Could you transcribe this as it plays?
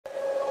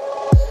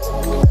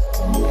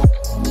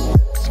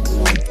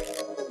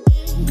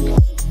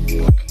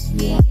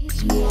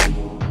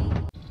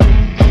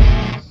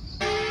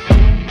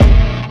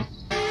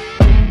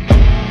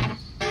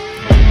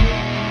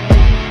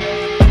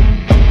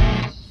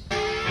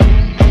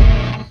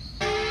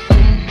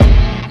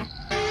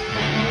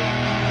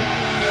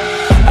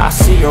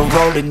her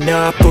rolling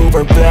up,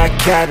 Uber black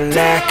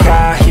Cadillac,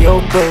 high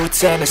heel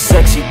boots and a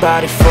sexy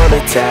body full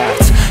of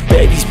tats.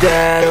 Baby's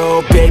bad,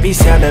 oh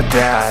baby's hella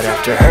bad.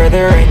 After her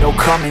there ain't no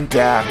coming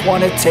back.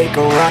 Wanna take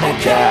a run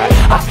at that.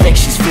 I think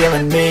she's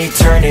feeling me,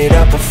 turn it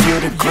up a few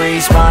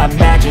degrees. My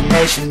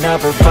imagination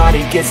of her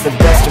body gets the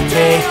best of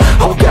me.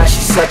 Oh gosh,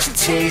 she's such a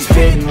tease,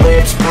 bitten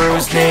lips,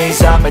 bruised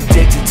knees. I'm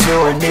addicted to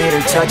her, need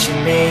her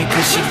touching me,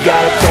 cause she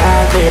got a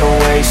bad little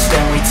waist.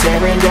 And we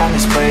tearing down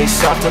this place,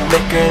 off the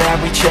liquor that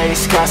we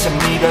chase.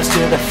 Casamigos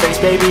to the face,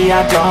 baby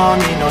I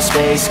don't need no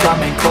space.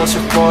 Coming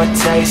closer for a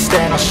taste,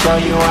 and I'll show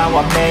you how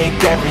I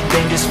make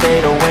everything just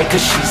fade away.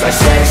 Cause she's like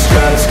sex,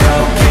 drugs,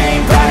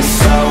 cocaine, body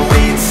so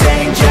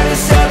insane.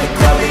 Jealous of the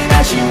clothing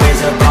that she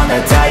wears up on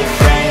that tight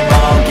frame.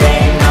 All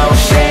game, no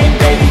shame,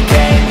 baby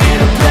came here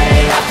to play.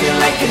 I feel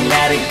like an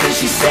addict cause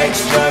she's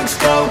sex, drugs,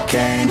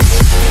 cocaine.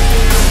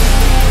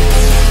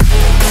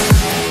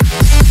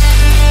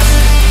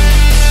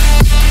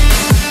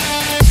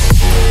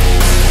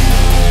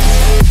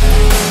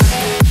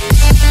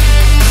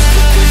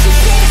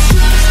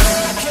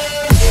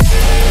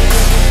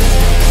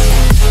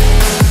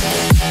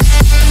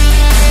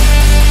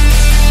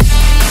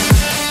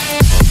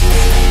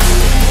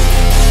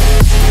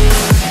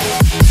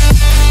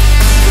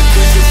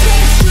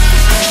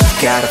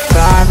 Got a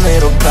fine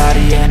little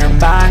body and her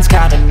mind's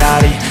kinda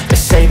naughty. They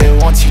say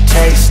that once you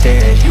taste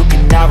it, you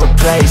cannot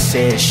replace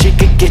it. She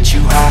could get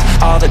you high,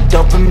 all the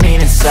dopamine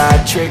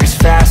inside triggers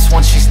fast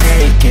once she's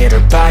naked.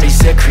 Her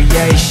body's a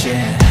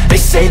creation. They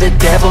say the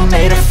devil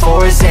made her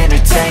for his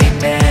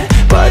entertainment,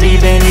 but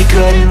even he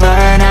couldn't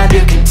learn how to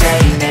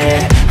contain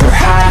it. Her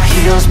high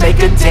heels make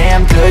a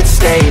damn good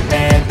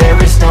statement. There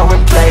is no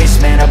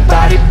replacement, a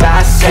body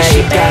by Satan. Cause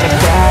she got a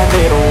bad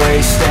little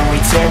waist, and we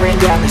tearing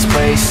down this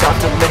place, off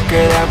the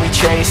liquor that we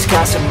chase.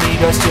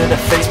 Casamigos to the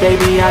face,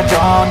 baby I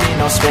don't need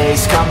no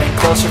space. Coming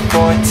closer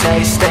for a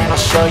taste, and I'll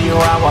show you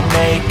how I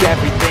make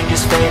everything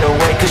just fade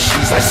away. Cause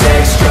she's like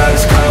sex,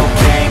 drugs,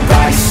 cocaine,